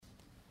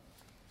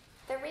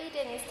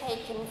reading is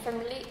taken from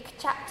Luke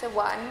chapter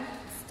 1,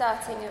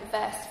 starting at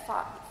verse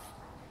 5.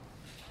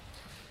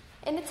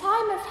 In the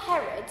time of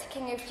Herod,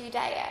 king of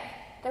Judea,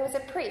 there was a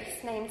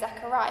priest named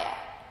Zechariah,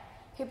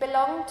 who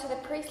belonged to the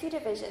priestly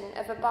division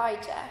of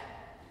Abijah.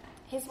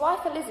 His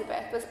wife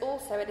Elizabeth was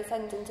also a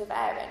descendant of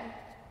Aaron.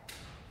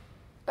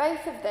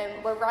 Both of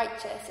them were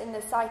righteous in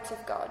the sight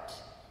of God,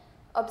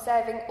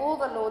 observing all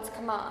the Lord's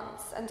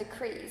commands and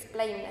decrees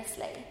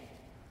blamelessly.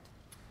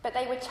 But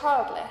they were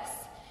childless,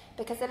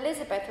 because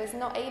Elizabeth was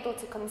not able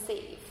to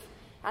conceive,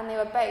 and they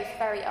were both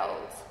very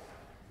old.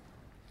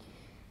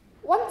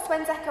 Once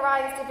when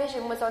Zechariah's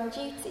division was on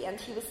duty and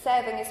he was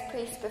serving as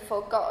priest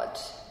before God,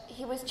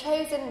 he was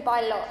chosen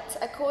by lot,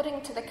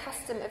 according to the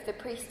custom of the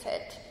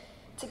priesthood,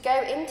 to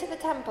go into the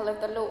temple of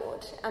the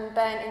Lord and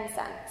burn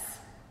incense.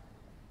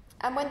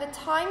 And when the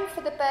time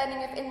for the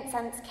burning of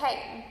incense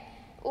came,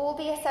 all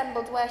the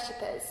assembled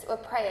worshippers were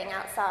praying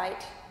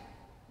outside.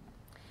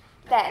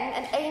 Then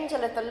an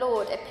angel of the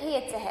Lord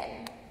appeared to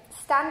him,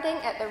 standing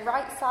at the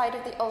right side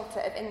of the altar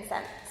of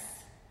incense.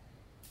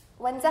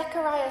 When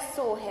Zechariah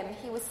saw him,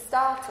 he was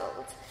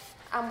startled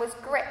and was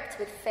gripped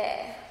with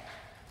fear.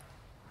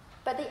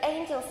 But the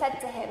angel said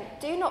to him,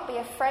 "Do not be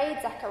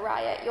afraid,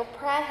 Zechariah, your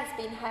prayer has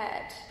been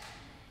heard.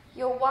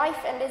 Your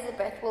wife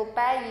Elizabeth will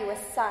bear you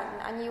a son,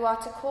 and you are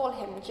to call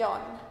him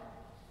John.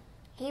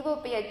 He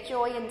will be a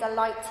joy and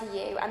delight to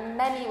you, and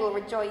many will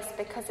rejoice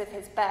because of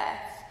his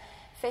birth,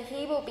 for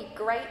he will be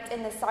great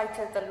in the sight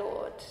of the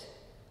Lord.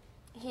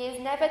 He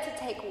is never to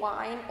take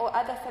wine or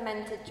other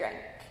fermented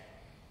drink,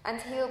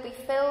 and he will be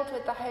filled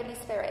with the Holy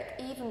Spirit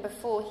even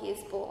before he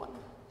is born.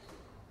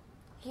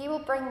 He will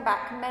bring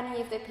back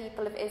many of the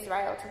people of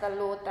Israel to the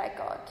Lord their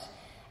God,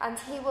 and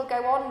he will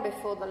go on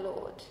before the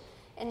Lord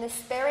in the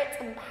spirit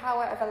and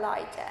power of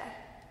Elijah,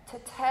 to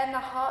turn the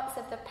hearts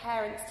of the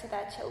parents to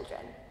their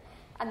children,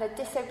 and the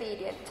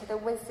disobedient to the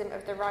wisdom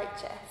of the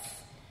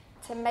righteous,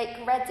 to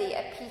make ready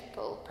a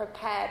people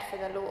prepared for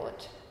the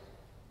Lord."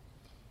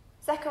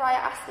 Zechariah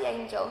asked the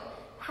angel,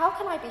 "How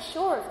can I be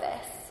sure of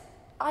this?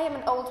 I am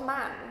an old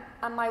man,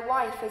 and my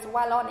wife is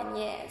well on in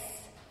years."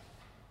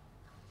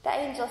 The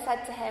angel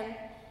said to him,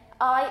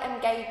 "I am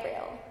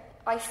Gabriel.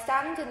 I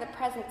stand in the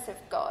presence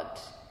of God,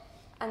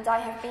 and I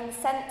have been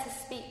sent to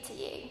speak to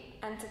you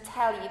and to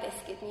tell you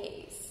this good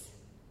news.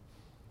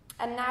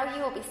 And now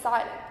you will be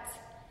silent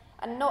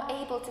and not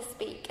able to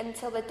speak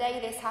until the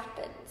day this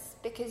happens,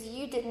 because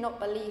you did not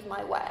believe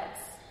my words,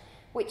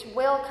 which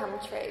will come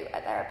true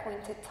at their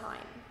appointed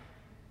time."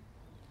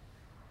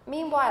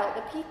 Meanwhile,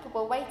 the people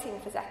were waiting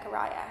for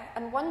Zechariah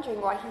and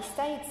wondering why he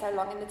stayed so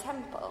long in the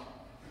temple.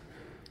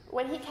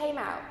 When he came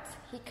out,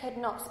 he could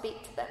not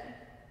speak to them.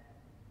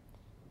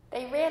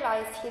 They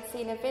realized he had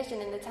seen a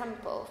vision in the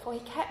temple, for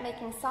he kept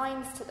making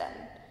signs to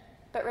them,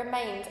 but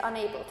remained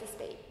unable to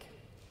speak.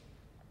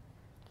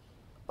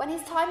 When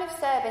his time of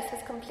service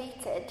was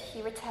completed,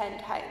 he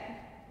returned home.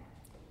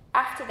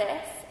 After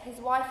this, his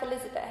wife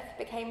Elizabeth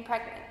became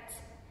pregnant,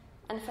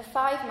 and for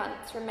 5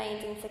 months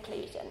remained in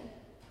seclusion.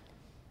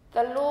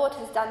 "The Lord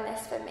has done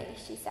this for me,"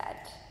 she said.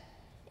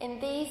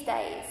 "In these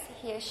days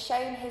he has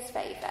shown his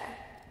favour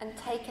and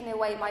taken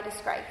away my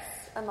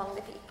disgrace among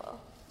the people."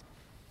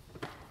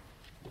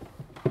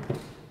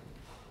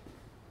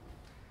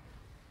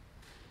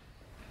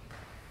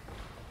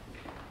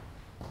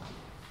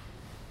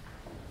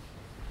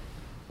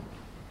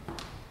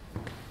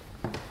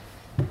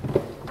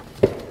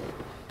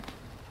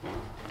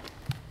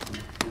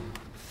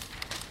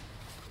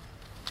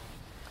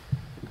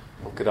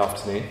 Well, good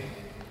afternoon.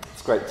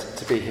 It's great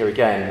to be here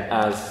again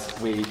as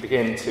we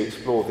begin to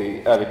explore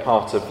the early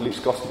part of Luke's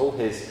Gospel,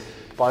 his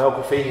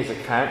biography, his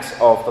account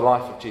of the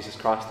life of Jesus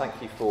Christ.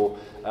 Thank you for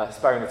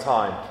sparing the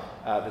time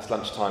this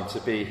lunchtime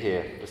to be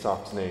here this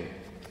afternoon.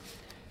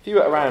 If you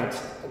were around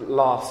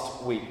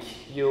last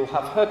week, you'll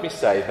have heard me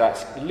say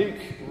that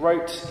Luke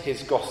wrote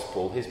his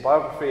Gospel, his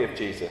biography of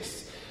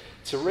Jesus,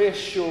 to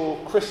reassure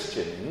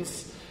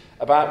Christians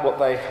about what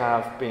they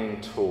have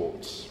been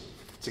taught,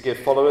 to give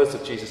followers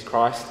of Jesus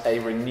Christ a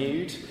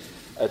renewed,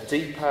 a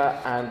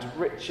deeper and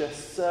richer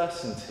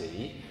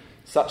certainty,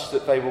 such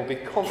that they will be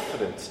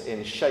confident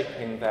in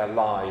shaping their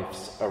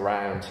lives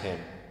around him.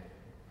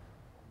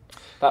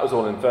 That was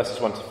all in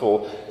verses 1 to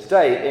 4.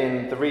 Today,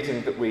 in the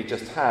reading that we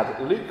just had,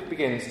 Luke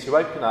begins to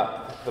open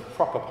up the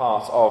proper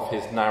part of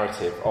his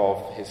narrative,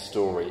 of his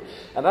story.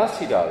 And as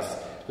he does,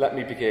 let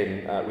me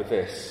begin with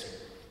this.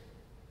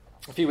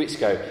 A few weeks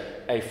ago,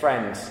 a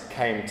friend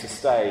came to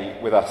stay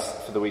with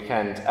us for the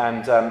weekend,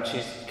 and she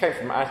came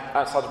from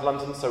outside of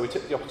London, so we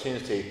took the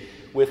opportunity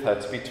with her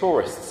to be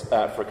tourists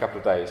for a couple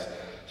of days.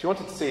 She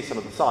wanted to see some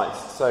of the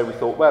sights, so we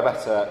thought where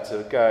better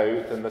to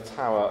go than the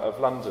Tower of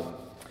London.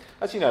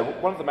 As you know,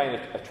 one of the main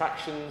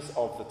attractions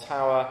of the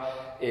Tower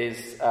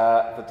is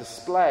the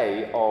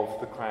display of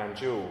the crown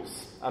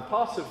jewels, and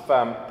part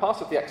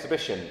of the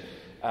exhibition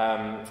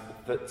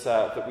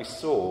that we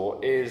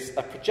saw is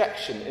a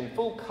projection in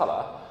full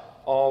colour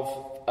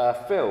of a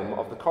film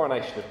of the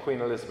coronation of Queen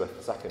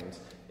Elizabeth II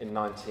in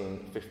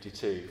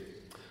 1952.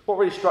 What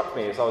really struck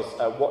me as I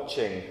was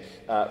watching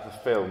the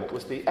film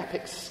was the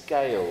epic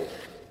scale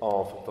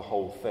of the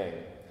whole thing.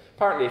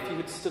 Apparently, if you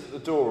had stood at the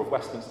door of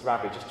Westminster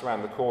Abbey just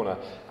around the corner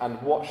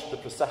and watched the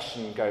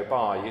procession go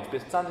by, you'd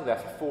been standing there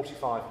for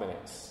 45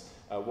 minutes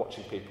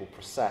watching people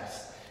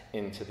process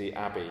into the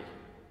Abbey.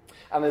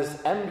 And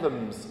as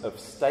emblems of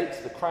state,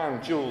 the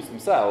crown jewels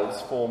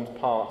themselves formed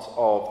part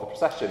of the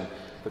procession.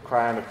 The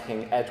crown of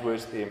King Edward,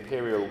 the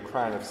imperial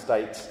crown of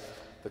state,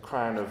 the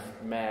crown of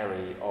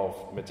Mary of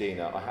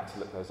Modena. I had to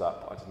look those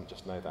up, I didn't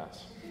just know that.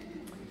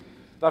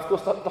 Now, of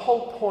course, the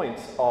whole point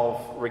of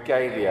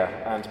regalia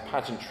and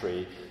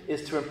pageantry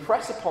is to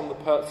impress upon the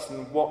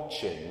person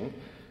watching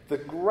the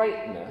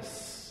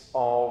greatness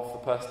of the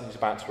person who's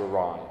about to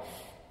arrive.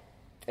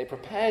 It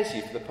prepares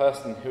you for the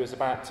person who is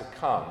about to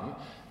come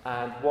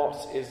and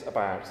what is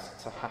about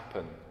to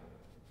happen.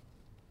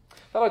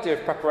 That idea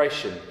of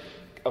preparation,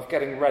 of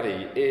getting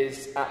ready,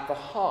 is at the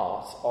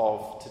heart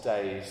of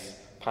today's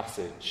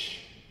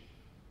passage.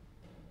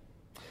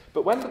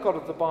 But when the God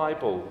of the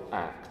Bible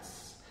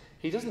acts,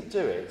 he doesn't do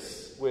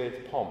it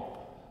with pomp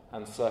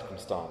and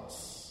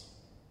circumstance,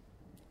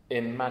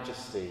 in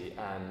majesty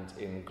and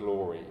in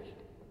glory.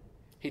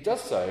 He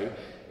does so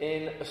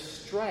in a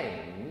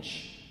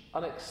strange,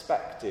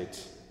 unexpected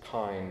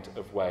kind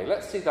of way.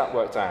 Let's see that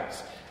worked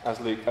out as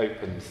Luke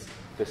opens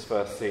this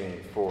first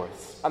scene for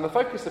us. And the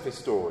focus of his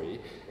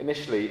story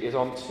initially is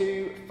on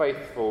two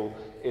faithful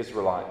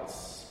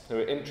Israelites who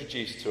are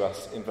introduced to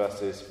us in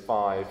verses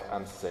 5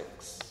 and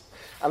 6.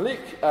 And Luke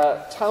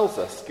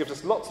gives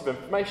us lots of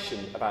information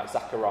about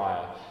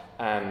Zechariah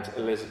and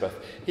Elizabeth.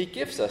 He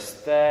gives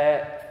us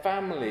their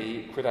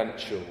family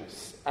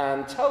credentials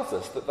and tells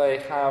us that they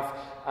have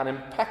an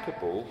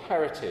impeccable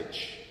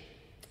heritage.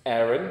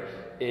 Zechariah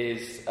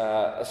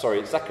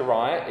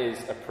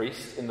is a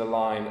priest in the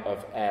line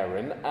of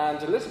Aaron,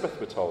 and Elizabeth,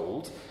 we're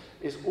told,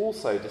 is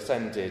also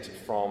descended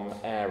from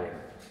Aaron.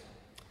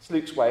 It's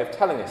Luke's way of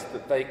telling us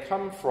that they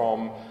come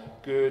from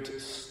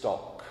good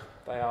stock.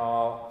 They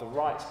are the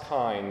right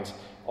kind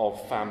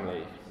of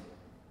family.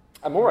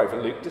 And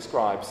moreover, Luke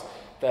describes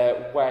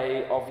their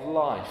way of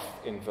life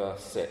in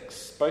verse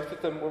 6. Both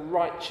of them were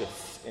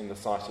righteous in the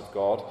sight of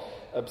God,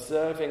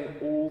 observing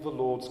all the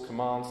Lord's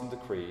commands and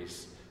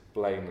decrees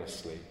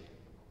blamelessly.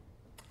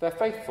 They're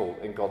faithful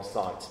in God's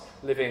sight,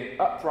 living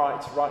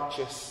upright,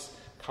 righteous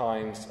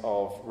kinds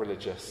of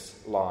religious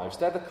lives.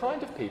 They're the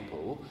kind of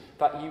people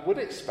that you would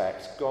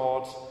expect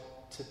God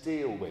to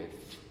deal with.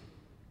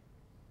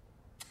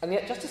 And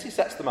yet, just as he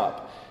sets them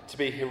up to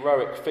be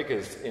heroic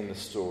figures in the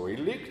story,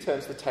 Luke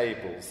turns the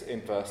tables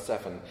in verse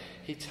 7.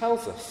 He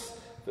tells us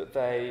that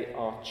they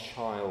are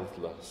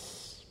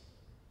childless.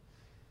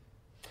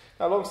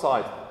 Now,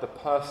 alongside the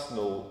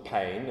personal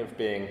pain of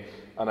being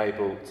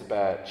unable to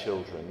bear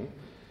children,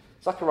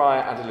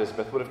 Zechariah and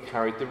Elizabeth would have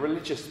carried the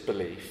religious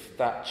belief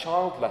that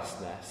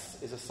childlessness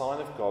is a sign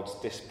of God's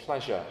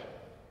displeasure.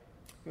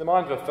 In the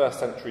mind of a first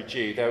century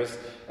Jew, there was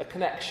a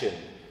connection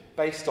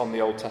based on the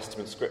Old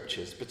Testament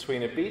scriptures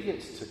between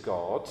obedience to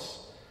God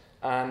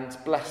and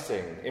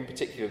blessing, in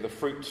particular the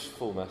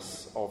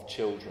fruitfulness of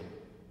children.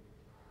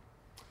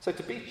 So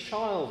to be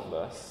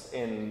childless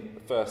in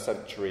first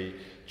century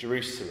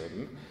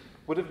Jerusalem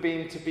would have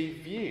been to be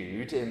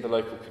viewed in the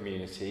local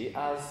community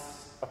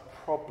as a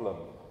problem,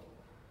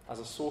 as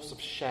a source of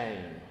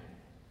shame.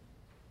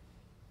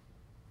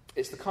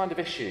 It's the kind of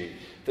issue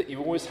that you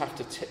always have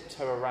to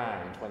tiptoe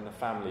around when the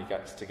family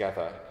gets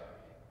together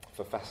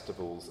for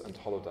festivals and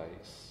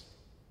holidays.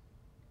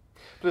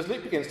 But as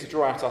Luke begins to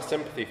draw out our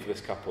sympathy for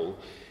this couple,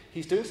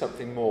 he's doing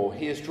something more.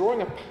 He is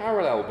drawing a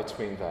parallel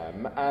between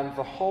them and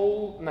the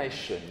whole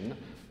nation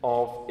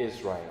of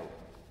Israel.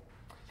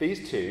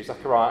 These two,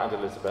 Zechariah and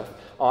Elizabeth,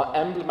 are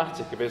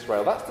emblematic of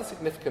Israel. That's the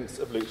significance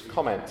of Luke's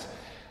comment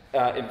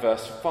in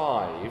verse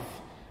 5,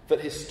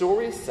 that his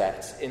story is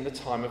set in the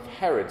time of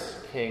Herod,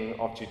 king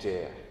of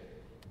Judea.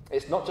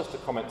 It's not just a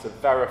comment to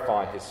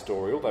verify his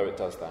story, although it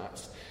does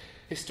that.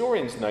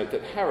 Historians note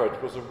that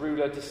Herod was a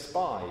ruler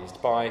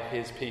despised by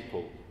his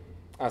people,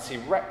 as he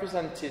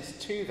represented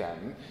to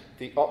them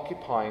the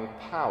occupying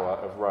power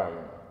of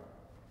Rome.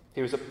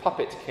 He was a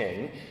puppet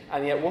king,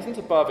 and yet wasn't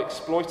above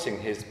exploiting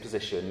his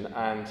position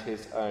and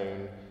his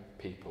own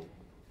people.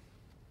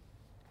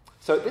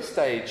 So at this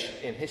stage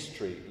in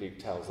history, Luke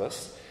tells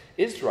us,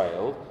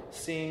 Israel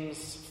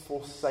seems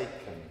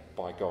forsaken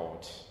by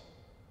God.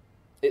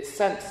 Its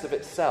sense of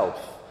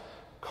itself,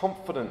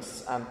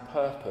 confidence and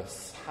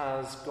purpose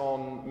has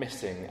gone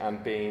missing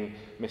and been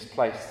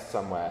misplaced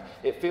somewhere.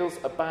 It feels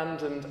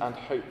abandoned and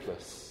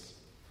hopeless.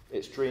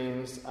 Its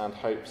dreams and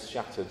hopes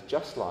shattered,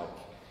 just like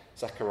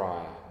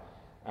Zechariah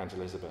and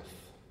Elizabeth.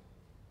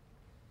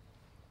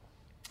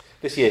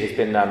 This year has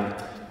been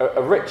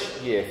a rich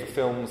year for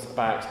films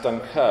about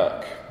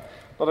Dunkirk.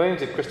 Not only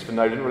did Christopher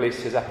Nolan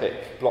release his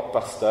epic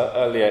blockbuster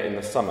earlier in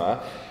the summer,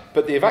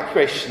 but the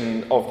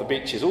evacuation of the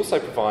beaches also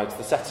provides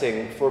the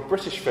setting for a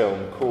British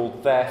film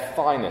called Their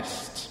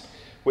Finest,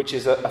 which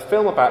is a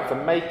film about the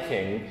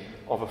making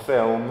of a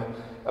film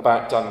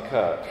about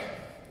Dunkirk.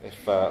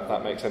 if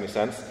that makes any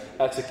sense,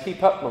 to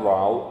keep up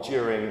morale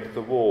during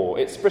the war.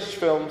 It's a British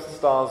film,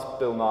 stars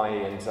Bill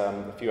Nighy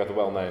and a few other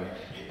well-known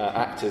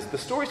actors. The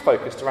story's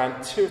focused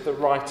around two of the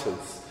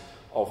writers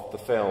of the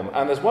film,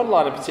 and there's one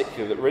line in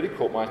particular that really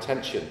caught my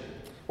attention.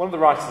 One of the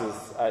writers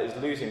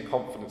is losing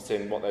confidence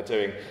in what they're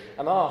doing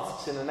and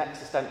asks in an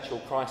existential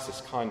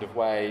crisis kind of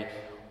way,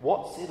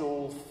 "What's it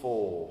all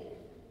for?"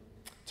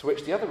 To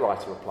which the other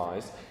writer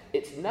replies,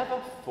 "It's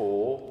never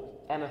for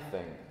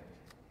anything."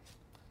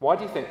 Why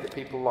do you think that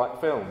people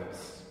like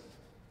films?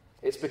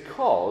 It's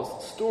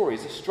because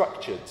stories are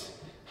structured,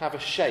 have a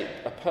shape,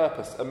 a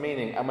purpose, a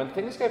meaning, and when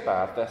things go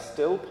bad, they're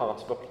still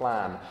part of a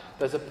plan.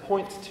 There's a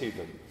point to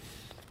them,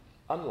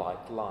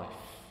 unlike life.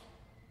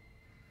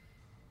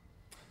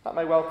 That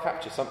may well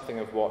capture something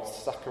of what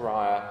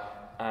Zechariah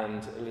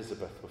and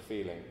Elizabeth were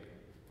feeling,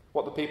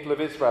 what the people of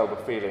Israel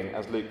were feeling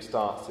as Luke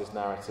starts his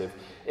narrative.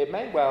 It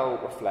may well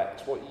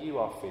reflect what you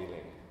are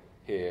feeling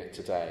here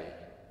today.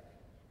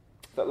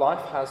 That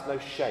life has no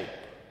shape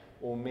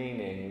or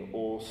meaning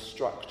or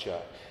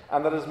structure,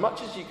 and that as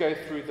much as you go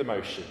through the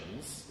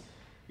motions,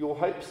 your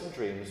hopes and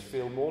dreams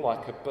feel more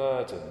like a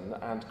burden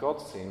and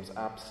God seems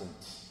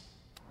absent.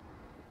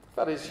 If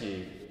that is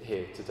you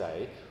here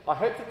today, I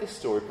hope that this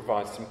story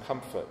provides some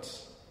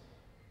comfort,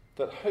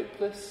 that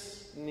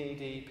hopeless,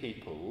 needy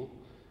people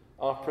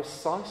are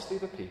precisely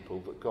the people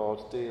that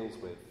God deals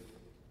with.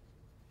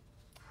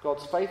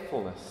 God's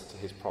faithfulness to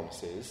his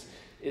promises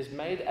is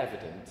made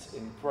evident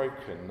in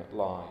broken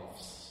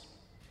lives.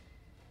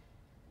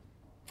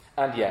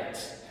 And yet,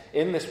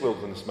 in this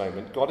wilderness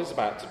moment, God is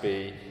about to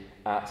be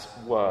at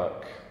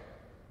work.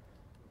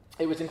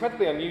 It was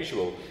incredibly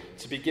unusual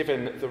to be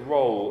given the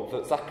role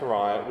that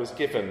Zechariah was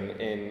given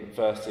in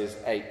verses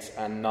 8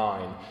 and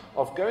 9,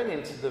 of going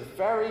into the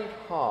very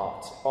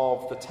heart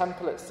of the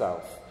temple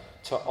itself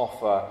to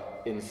offer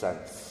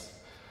incense.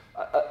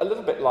 A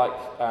little bit like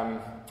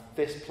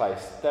this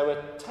place, there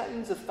were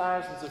tens of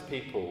thousands of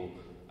people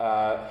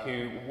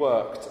who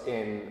worked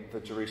in the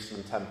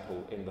Jerusalem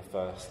temple in the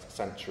 1st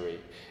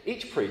century.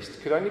 Each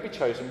priest could only be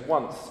chosen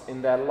once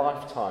in their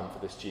lifetime for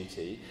this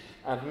duty,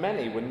 and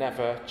many were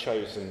never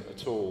chosen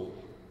at all.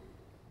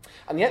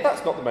 And yet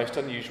that's not the most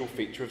unusual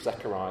feature of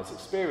Zechariah's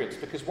experience,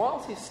 because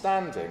whilst he's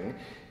standing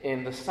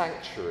in the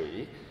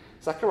sanctuary,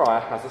 Zechariah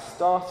has a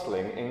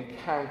startling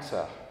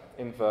encounter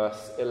in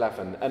verse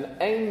 11. An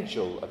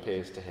angel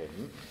appears to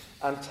him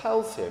and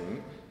tells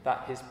him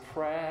that his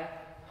prayer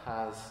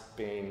has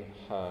been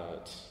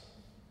heard.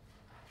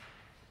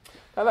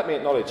 Now let me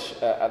acknowledge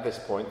at this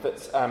point that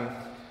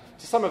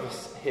to some of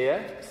us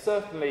here,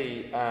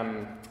 certainly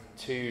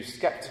to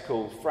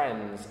sceptical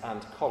friends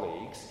and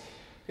colleagues,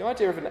 the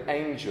idea of an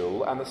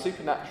angel and the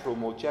supernatural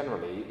more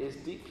generally is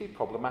deeply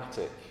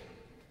problematic.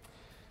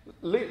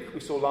 Luke, we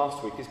saw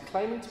last week, is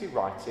claiming to be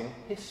writing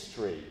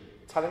history,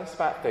 telling us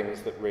about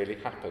things that really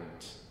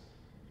happened.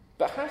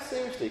 But how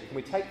seriously can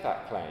we take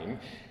that claim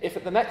if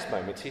at the next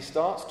moment he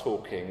starts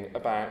talking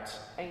about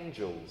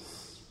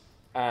angels?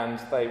 And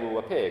they will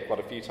appear quite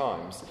a few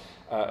times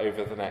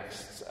over the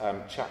next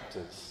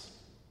chapters.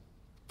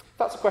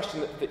 That's a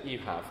question that you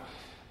have.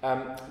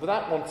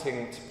 Without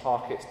wanting to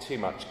park it too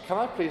much, can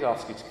I please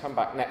ask you to come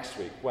back next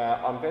week where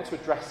I'm going to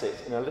address it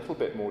in a little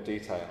bit more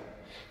detail.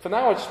 For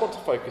now, I just want to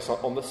focus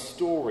on the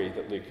story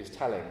that Luke is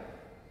telling.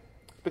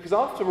 Because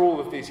after all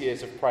of these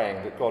years of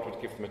praying that God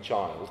would give them a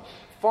child,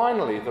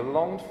 finally the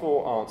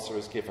longed-for answer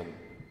is given.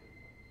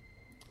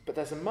 But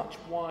there's a much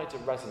wider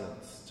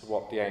resonance to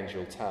what the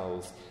angel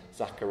tells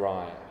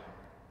Zechariah.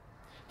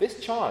 This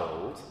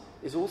child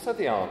is also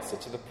the answer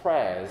to the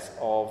prayers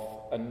of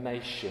a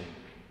nation.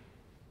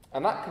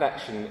 And that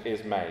connection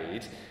is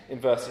made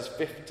in verses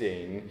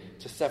 15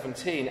 to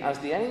 17 as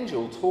the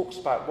angel talks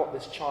about what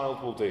this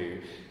child will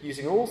do,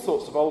 using all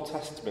sorts of Old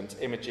Testament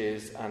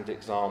images and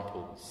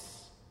examples.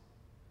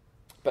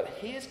 But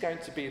he is going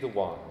to be the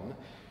one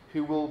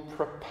who will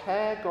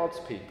prepare God's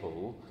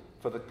people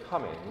for the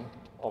coming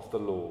of the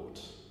Lord.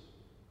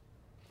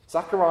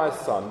 Zechariah's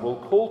son will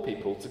call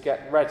people to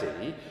get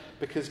ready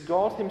because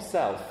God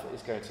himself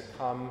is going to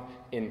come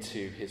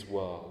into his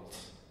world.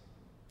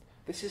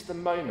 This is the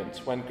moment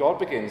when God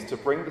begins to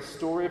bring the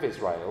story of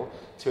Israel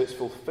to its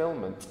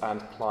fulfillment and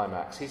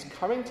climax. He's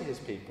coming to his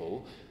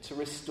people to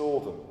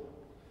restore them,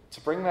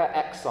 to bring their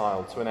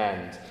exile to an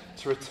end,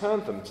 to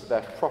return them to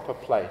their proper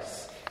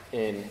place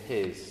in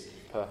his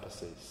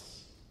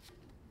purposes.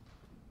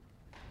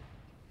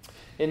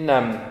 In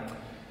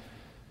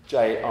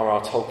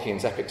J.R.R.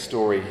 Tolkien's epic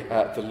story,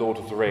 The Lord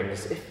of the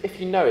Rings, if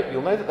you know it,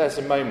 you'll know that there's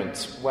a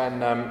moment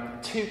when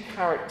two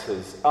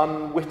characters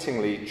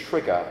unwittingly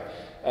trigger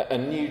a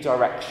new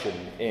direction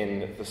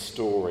in the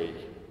story.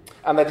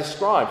 And they're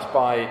described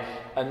by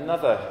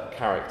another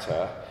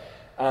character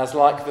as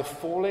like the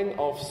falling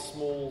of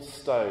small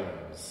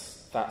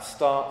stones that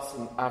starts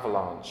an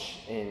avalanche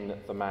in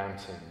the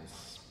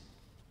mountains.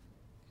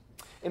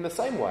 In the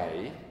same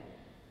way,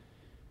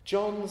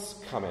 John's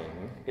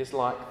coming is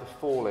like the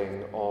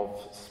falling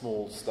of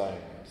small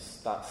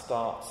stones that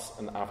starts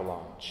an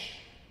avalanche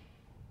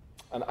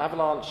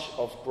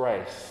of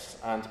grace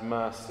and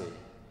mercy,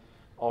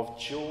 of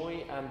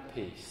joy and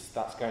peace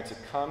that's going to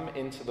come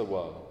into the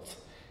world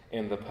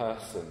in the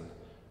person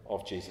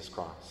of Jesus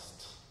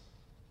Christ.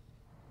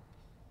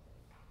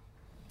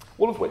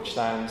 All of which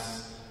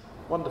sounds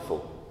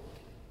wonderful.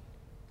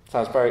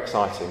 Sounds very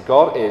exciting.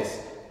 God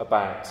is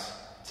about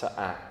to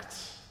act.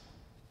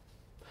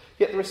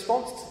 Yet the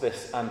response to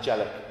this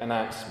angelic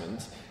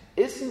announcement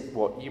isn't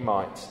what you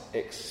might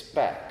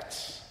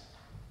expect.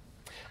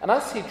 And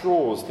as he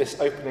draws this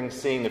opening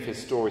scene of his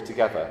story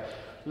together,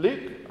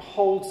 Luke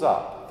holds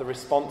up the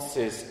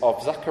responses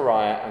of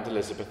Zechariah and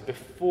Elizabeth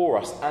before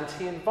us, and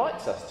he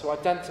invites us to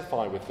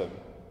identify with them.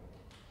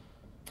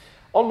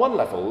 On one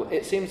level,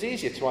 it seems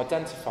easier to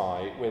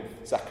identify with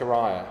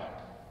Zechariah.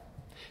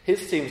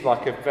 His seems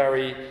like a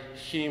very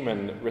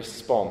human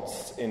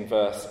response in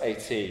verse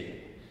 18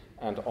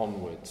 and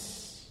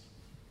onwards.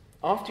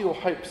 After your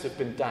hopes have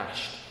been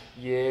dashed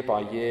year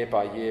by year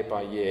by year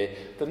by year,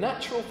 the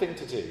natural thing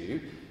to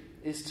do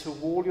is to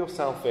wall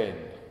yourself in.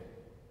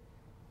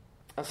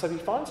 And so he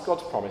finds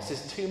God's promise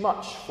is too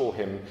much for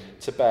him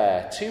to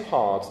bear, too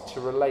hard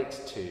to relate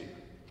to.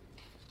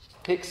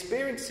 He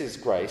experiences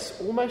grace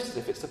almost as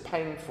if it's a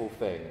painful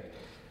thing,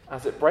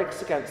 as it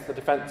breaks against the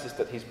defences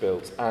that he's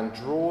built and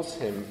draws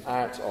him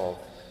out of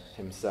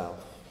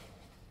himself.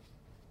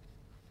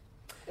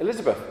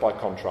 Elizabeth, by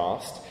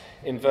contrast,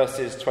 in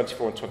verses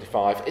 24 and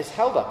 25, is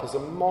held up as a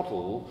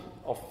model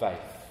of faith.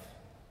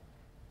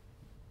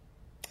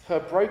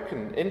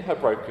 In her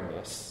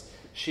brokenness,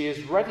 she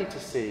is ready to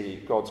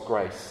see God's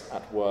grace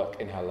at work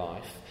in her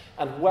life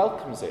and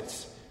welcomes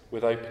it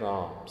with open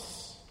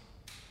arms.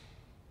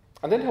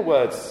 And in her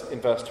words in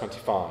verse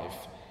 25,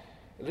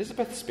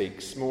 Elizabeth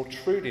speaks more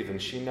truly than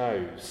she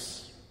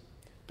knows,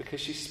 because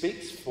she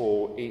speaks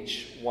for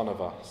each one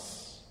of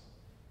us.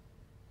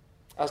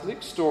 As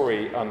Luke's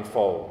story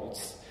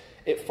unfolds,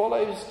 it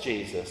follows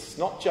Jesus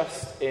not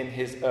just in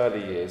his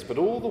early years, but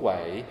all the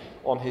way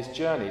on his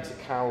journey to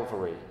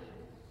Calvary.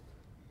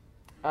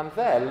 And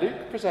there,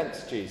 Luke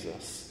presents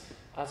Jesus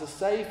as a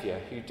saviour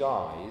who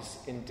dies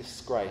in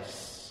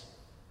disgrace,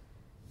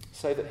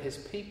 so that his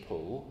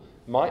people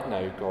might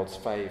know God's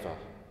favour.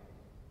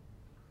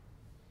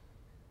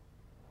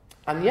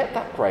 And yet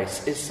that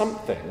grace is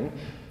something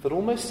that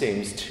almost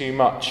seems too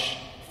much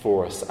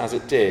for us, as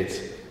it did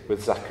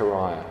with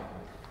Zechariah.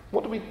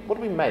 What do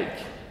we make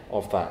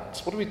of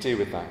that? What do we do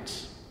with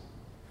that?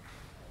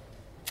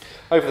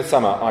 Over the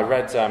summer, I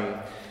read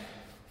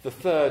the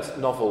third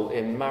novel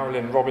in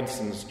Marilynne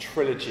Robinson's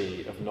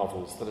trilogy of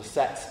novels that are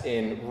set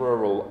in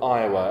rural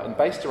Iowa and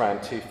based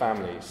around two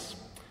families.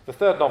 The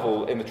third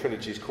novel in the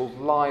trilogy is called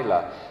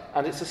Lila,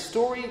 and it's a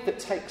story that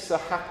takes a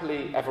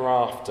happily ever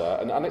after,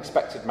 an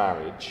unexpected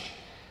marriage,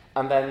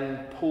 and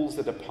then pulls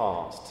it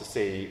apart to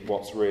see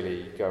what's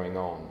really going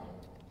on.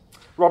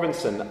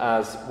 Robinson,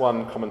 as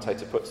one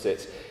commentator puts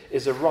it,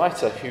 is a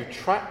writer who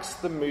tracks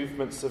the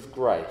movements of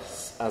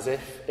grace as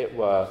if it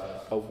were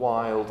a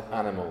wild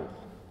animal,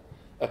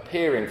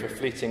 appearing for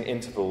fleeting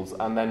intervals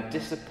and then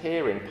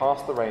disappearing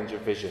past the range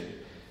of vision,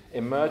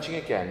 emerging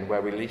again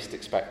where we least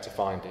expect to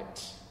find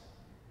it.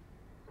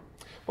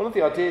 One of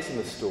the ideas in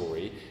the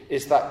story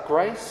is that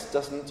grace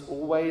doesn't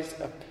always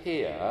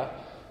appear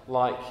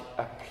like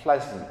a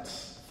pleasant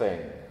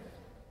thing.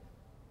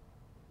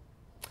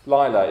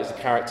 Lila is a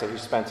character who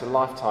spent a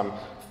lifetime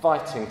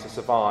fighting to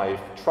survive,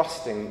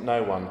 trusting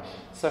no one,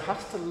 so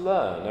has to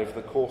learn over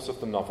the course of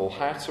the novel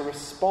how to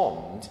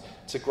respond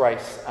to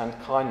grace and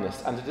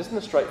kindness, and it isn't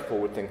a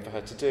straightforward thing for her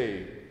to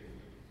do.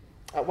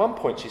 At one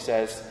point she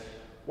says,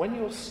 "When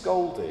you're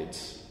scolded,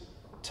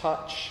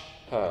 touch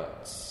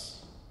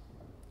hurts.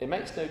 It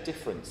makes no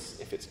difference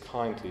if it's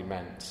kindly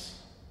meant."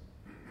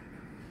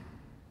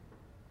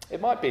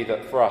 It might be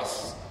that for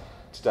us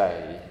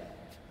today,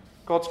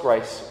 God's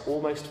grace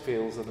almost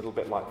feels a little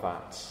bit like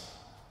that.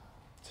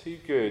 Too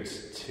good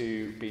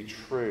to be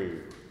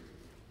true,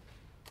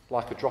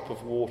 like a drop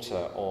of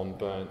water on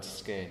burnt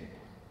skin.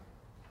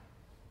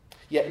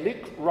 Yet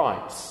Luke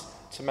writes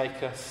to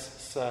make us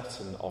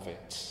certain of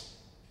it,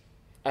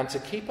 and to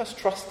keep us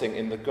trusting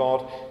in the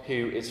God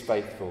who is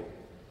faithful,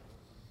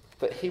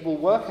 that he will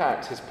work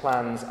out his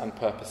plans and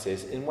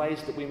purposes in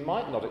ways that we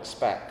might not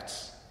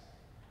expect,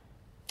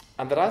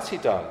 and that as he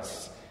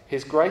does,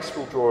 his grace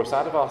will draw us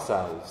out of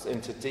ourselves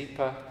into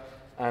deeper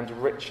and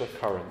richer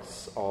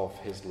currents of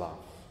his love.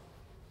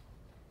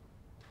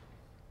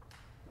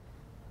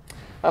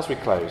 As we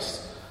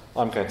close,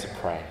 I'm going to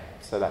pray,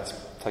 so let's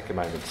take a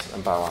moment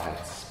and bow our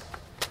heads.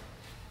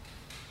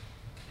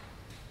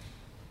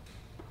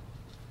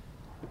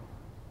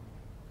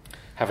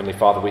 Heavenly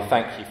Father, we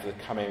thank you for the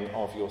coming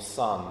of your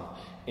Son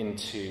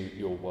into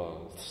your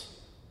world.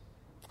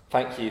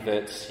 Thank you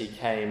that he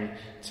came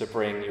to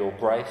bring your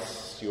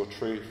grace, your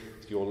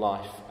truth, your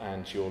life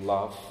and your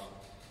love.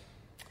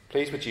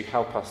 Please would you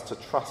help us to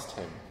trust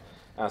him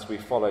as we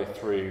follow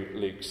through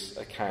Luke's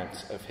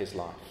account of his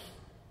life.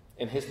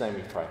 In his name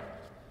we pray.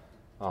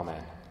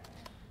 Amen.